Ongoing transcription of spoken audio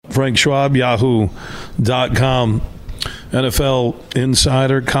Frank Schwab, Yahoo.com, NFL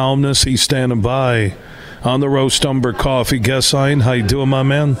insider, columnist. He's standing by on the Roast Umber Coffee guest line. How you doing, my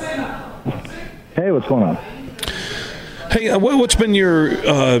man? Hey, what's going on? Hey, what's been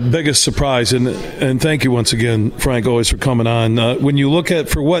your biggest surprise? And thank you once again, Frank, always for coming on. When you look at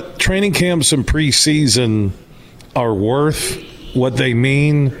for what training camps and preseason are worth, what they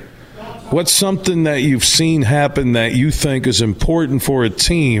mean, what's something that you've seen happen that you think is important for a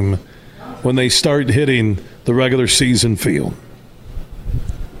team when they start hitting the regular season field?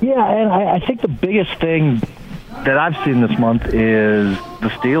 Yeah, and I think the biggest thing that I've seen this month is the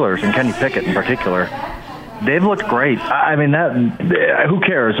Steelers, and Kenny Pickett in particular. They've looked great. I mean, who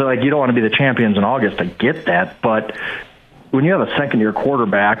cares? Like, you don't want to be the champions in August. I get that, but when you have a second-year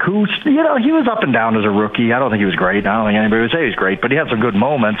quarterback who's, he was up and down as a rookie. I don't think he was great. I don't think anybody would say he's great, but he had some good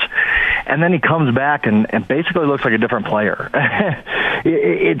moments. And then he comes back and basically looks like a different player.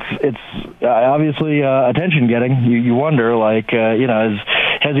 It's obviously attention-getting. You wonder,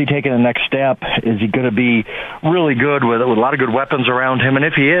 has he taken the next step? Is he going to be really good with a lot of good weapons around him? And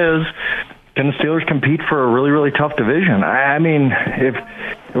if he is, can the Steelers compete for a really, really tough division? I mean, if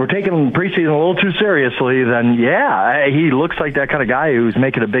we're taking preseason a little too seriously, then yeah, he looks like that kind of guy who's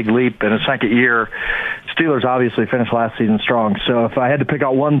making a big leap in his second year. Steelers obviously finished last season strong. So if I had to pick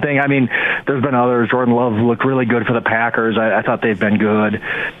out one thing, I mean, there's been others. Jordan Love looked really good for the Packers. I thought they've been good.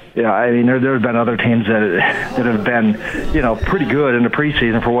 Yeah, I mean, there have been other teams that have been, pretty good in the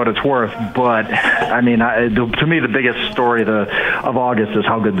preseason for what it's worth. But, I mean, to me, the biggest story of August is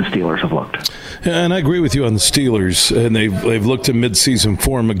how good the Steelers have looked. Yeah, and I agree with you on the Steelers. And they've looked in midseason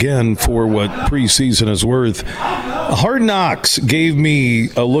form again for what preseason is worth. Hard Knocks gave me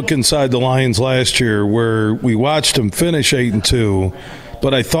a look inside the Lions last year where we watched them finish 8-2,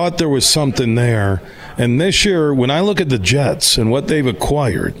 but I thought there was something there. And this year, when I look at the Jets and what they've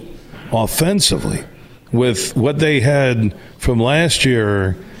acquired offensively with what they had from last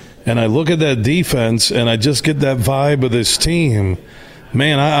year, and I look at that defense and I just get that vibe of this team,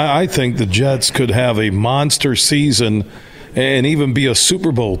 man, I think the Jets could have a monster season and even be a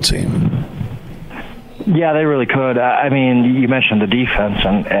Super Bowl team. Yeah, they really could. I mean, you mentioned the defense,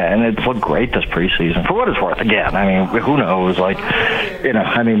 and it's looked great this preseason. For what it's worth, again, I mean, who knows?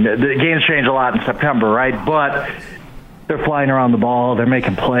 The games change a lot in September, right? But they're flying around the ball. They're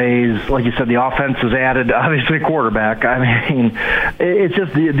making plays. Like you said, the offense has added, obviously, a quarterback. I mean, it's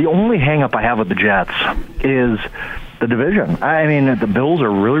just the only hang-up I have with the Jets is the division. I mean, the Bills are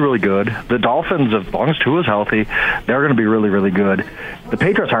really, really good. The Dolphins, as long as Tua's healthy, they're going to be really, really good. The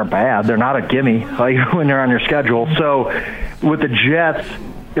Patriots aren't bad. They're not a gimme when they're on your schedule. So with the Jets,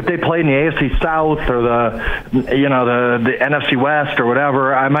 if they play in the AFC South or the NFC West or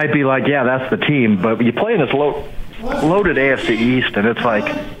whatever, I might be like, yeah, that's the team. But you play in this loaded AFC East, and it's like,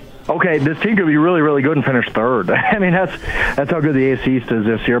 okay, this team could be really, really good and finish third. I mean, that's how good the AFC East is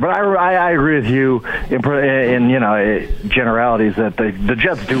this year. But I agree with you in generalities that the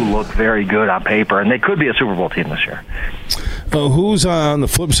Jets do look very good on paper, and they could be a Super Bowl team this year. Who's on the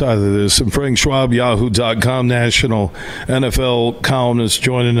flip side of this? And Frank Schwab, Yahoo.com, national NFL columnist,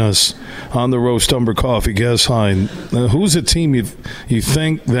 joining us on the Roast Umber Coffee guest line. Who's a team you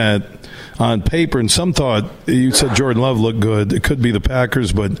think that on paper, and some thought, you said Jordan Love looked good. It could be the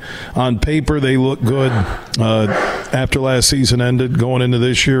Packers, but on paper they look good after last season ended, going into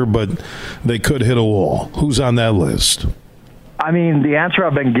this year, but they could hit a wall. Who's on that list? I mean, the answer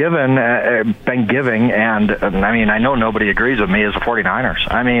I've been giving, and I mean, I know nobody agrees with me, is the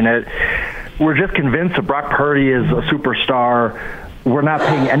 49ers. I mean, we're just convinced that Brock Purdy is a superstar. We're not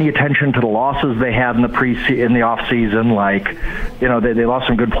paying any attention to the losses they had in the off season. They lost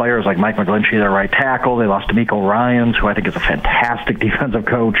some good players like Mike McGlinchey, their right tackle. They lost D'Amico Ryans, who I think is a fantastic defensive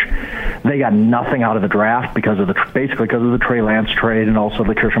coach. They got nothing out of the draft because of the Trey Lance trade and also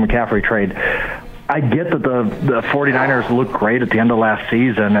the Christian McCaffrey trade. I get that the 49ers looked great at the end of last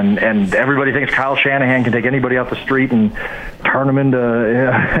season, and everybody thinks Kyle Shanahan can take anybody off the street and turn them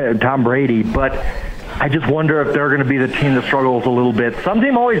into Tom Brady, but I just wonder if they're going to be the team that struggles a little bit. Some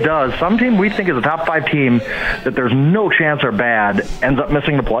team always does. Some team we think is a top 5 team that there's no chance are bad ends up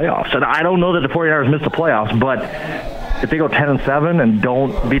missing the playoffs. And I don't know that the 49ers missed the playoffs, but if they go 10-7 and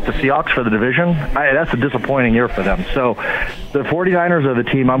don't beat the Seahawks for the division, that's a disappointing year for them. So the 49ers are the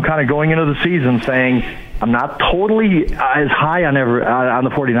team I'm kind of going into the season saying I'm not totally as high on the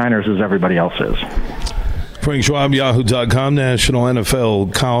 49ers as everybody else is. Frank Schwab, Yahoo.com, national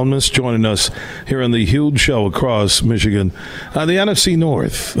NFL columnist, joining us here on the huge show across Michigan. The NFC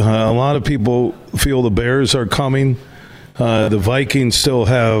North, a lot of people feel the Bears are coming. The Vikings still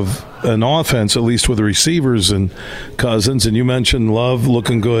have an offense, at least with the receivers and Cousins. And you mentioned Love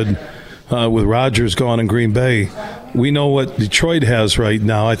looking good with Rodgers gone in Green Bay. We know what Detroit has right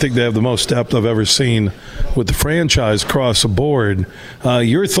now. I think they have the most depth I've ever seen with the franchise across the board.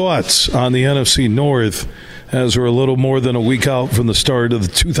 Your thoughts on the NFC North as we're a little more than a week out from the start of the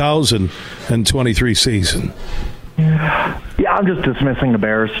 2023 season? Yeah, I'm just dismissing the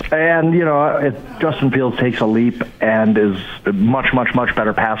Bears. And, if Justin Fields takes a leap and is a much, much, much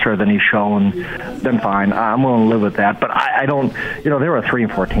better passer than he's shown, then fine. I'm willing to live with that. But I don't, they were a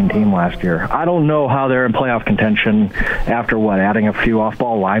 3-14 team last year. I don't know how they're in playoff contention after, adding a few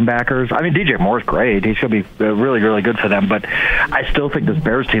off-ball linebackers. I mean, DJ Moore's great. He should be really, really good for them. But I still think this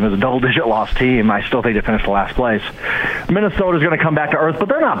Bears team is a double-digit loss team. I still think they finished last place. Minnesota's going to come back to earth, but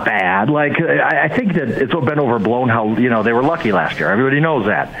they're not bad. I think that it's been overblown how, they were lucky last year. Everybody knows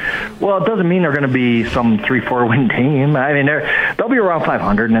that. Well, it doesn't mean they're going to be some 3-4 win team. I mean, they'll be around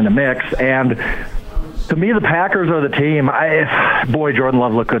 500 and in the mix. And to me, the Packers are the team. Jordan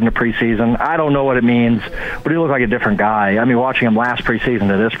Love looked good in the preseason. I don't know what it means, but he looked like a different guy. I mean, watching him last preseason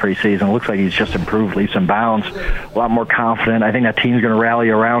to this preseason, it looks like he's just improved leaps and bounds, a lot more confident. I think that team's going to rally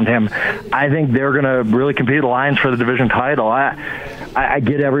around him. I think they're going to really compete with the Lions for the division title. I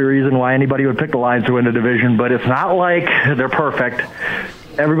get every reason why anybody would pick the Lions to win the division, but it's not like they're perfect.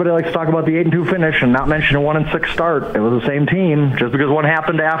 Everybody likes to talk about the 8-2 finish and not mention a 1-6 start. It was the same team. Just because one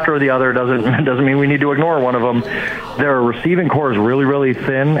happened after the other doesn't mean we need to ignore one of them. Their receiving core is really, really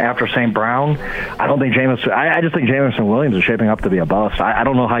thin after St. Brown. I just think Jameson Williams is shaping up to be a bust. I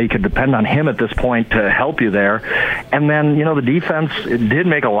don't know how you could depend on him at this point to help you there. And then, the defense did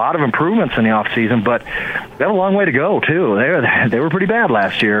make a lot of improvements in the offseason, but they have a long way to go, too. They were pretty bad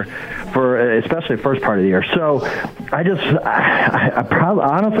last year, especially the first part of the year. So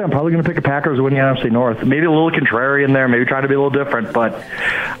honestly, I'm probably going to pick the Packers to win the NFC North. Maybe a little contrarian there, maybe trying to be a little different, but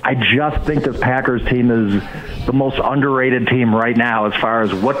I just think this Packers team is the most underrated team right now as far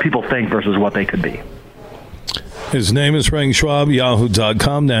as what people think versus what they could be. His name is Frank Schwab,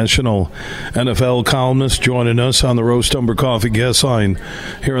 Yahoo.com, national NFL columnist, joining us on the Roast Umber Coffee guest line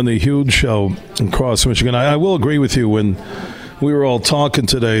here on the Huge Show across Michigan. I will agree with you when we were all talking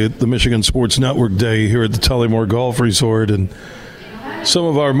today at the Michigan Sports Network Day here at the Tullymore Golf Resort, and some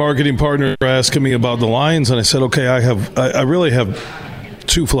of our marketing partners were asking me about the Lions, and I said, okay, I really have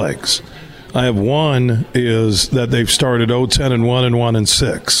two flags. I have one is that they've started 0-10 and 1 and 1 and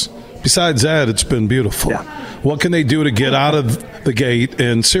 6. Besides that, it's been beautiful. Yeah. What can they do to get out of the gate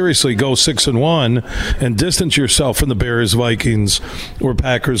and seriously go 6 and 1 and distance yourself from the Bears, Vikings, or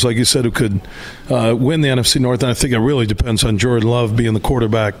Packers, like you said, who could win the NFC North? And I think it really depends on Jordan Love being the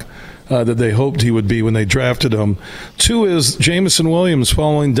quarterback that they hoped he would be when they drafted him. Two is Jameson Williams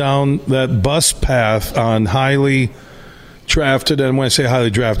following down that bus path on highly drafted, and when I say highly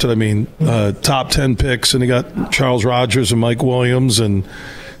drafted, I mean top 10 picks, and he got Charles Rodgers and Mike Williams. And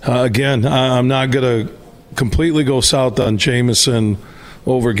again, I'm not going to completely go south on Jameson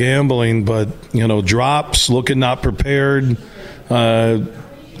over gambling, but, drops, looking not prepared.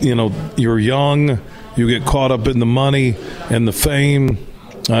 You're young, you get caught up in the money and the fame.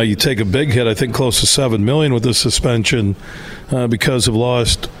 You take a big hit, I think close to $7 million with the suspension because of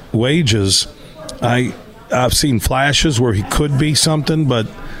lost wages. I've seen flashes where he could be something, but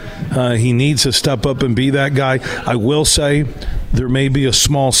he needs to step up and be that guy. I will say there may be a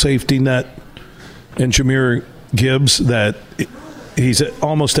small safety net in Jahmyr Gibbs that he's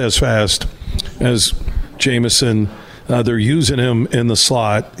almost as fast as Jameson. They're using him in the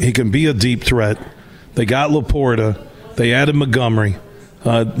slot. He can be a deep threat. They got Laporta. They added Montgomery.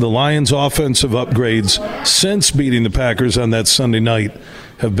 The Lions' offensive upgrades since beating the Packers on that Sunday night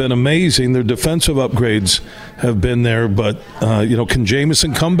have been amazing. Their defensive upgrades have been there, but can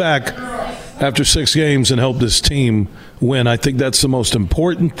Jameson come back after 6 games and help this team win? I think that's the most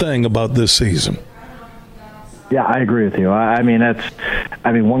important thing about this season. Yeah, I agree with you. I mean,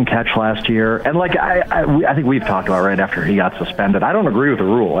 one catch last year, and I think we've talked about right after he got suspended. I don't agree with the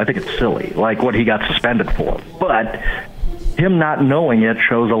rule. I think it's silly, like what he got suspended for, but him not knowing it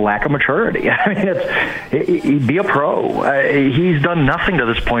shows a lack of maturity. I mean, be a pro. He's done nothing to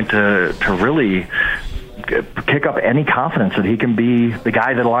this point to really kick up any confidence that he can be the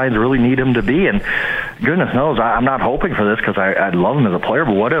guy that the Lions really need him to be. And goodness knows, I'm not hoping for this because I love him as a player,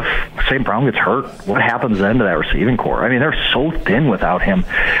 but what if St. Brown gets hurt? What happens then to that receiving core? I mean, they're so thin without him.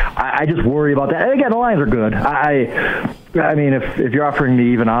 I just worry about that. And again, the Lions are good. I mean, if you're offering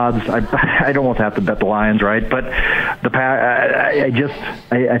me even odds, I'd almost have to bet the Lions, right? But I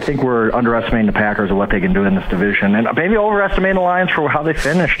think we're underestimating the Packers and what they can do in this division, and maybe overestimating the Lions for how they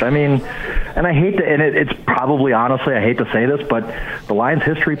finished. I mean, and I hate to, and it's probably, honestly, I hate to say this, but the Lions'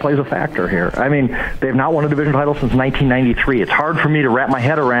 history plays a factor here. I mean, they've not won a division title since 1993. It's hard for me to wrap my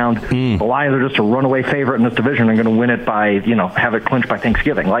head around the Lions are just a runaway favorite in this division and going to win it by, have it clinched by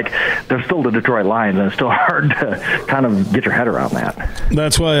Thanksgiving. Like, they're still the Detroit Lions, and it's still hard to kind of get your head around that.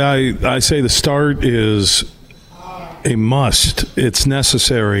 That's why I say the start is a must. It's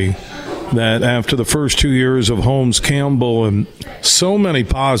necessary that after the first 2 years of Holmes, Campbell, and so many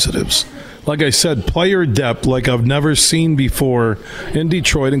positives, like I said, player depth like I've never seen before in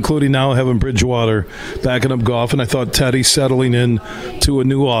Detroit, including now having Bridgewater backing up Goff. And I thought Teddy settling in to a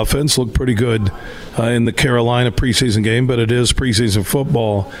new offense looked pretty good in the Carolina preseason game, but it is preseason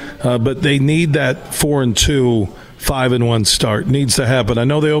football. But they need that 4-2, 5-1 start. Needs to happen. I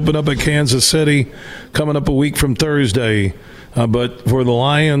know they open up at Kansas City coming up a week from Thursday, but for the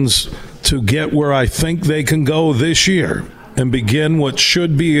Lions to get where I think they can go this year and begin what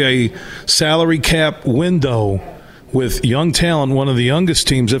should be a salary cap window with young talent, one of the youngest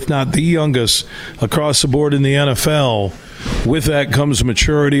teams, if not the youngest, across the board in the NFL. With that comes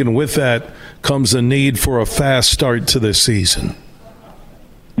maturity, and with that comes the need for a fast start to this season.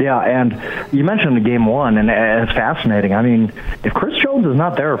 Yeah, and you mentioned the game one, and it's fascinating. I mean, if Chris Jones is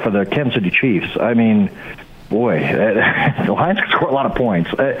not there for the Kansas City Chiefs, I mean, boy, the Lions can score a lot of points.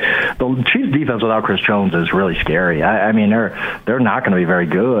 The Chiefs' defense without Chris Jones is really scary. I mean, they're not going to be very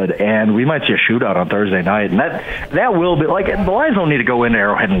good, and we might see a shootout on Thursday night, and that will be like, the Lions don't need to go in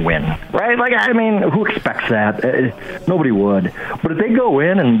Arrowhead and win, right? Like, I mean, who expects that? Nobody would. But if they go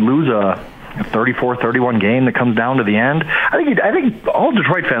in and lose a 34-31 game that comes down to the end, I think all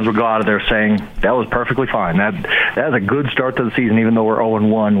Detroit fans will go out of there saying that was perfectly fine. That is a good start to the season, even though we're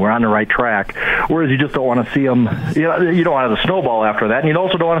 0-1. We're on the right track. Whereas you just don't want to see them. You don't want to have a snowball after that, and you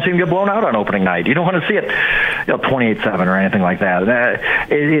also don't want to see them get blown out on opening night. You don't want to see it 28-7 or anything like that.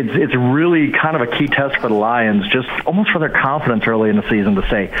 It's really kind of a key test for the Lions, just almost for their confidence early in the season to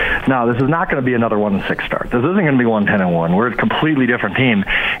say, no, this is not going to be another 1-6 start. This isn't going to be 1-10-1. We're a completely different team,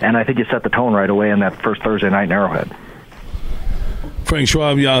 and I think you set the tone right away in that first Thursday night in Arrowhead. Frank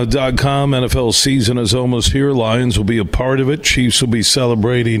Schwab, Yahoo.com. NFL season is almost here. Lions will be a part of it. Chiefs will be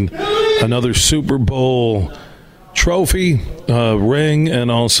celebrating another Super Bowl trophy, ring,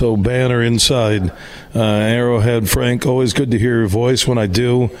 and also banner inside Arrowhead. Frank, always good to hear your voice. When I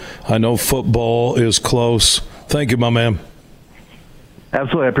do, I know football is close. Thank you, my man.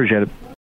 Absolutely. I appreciate it.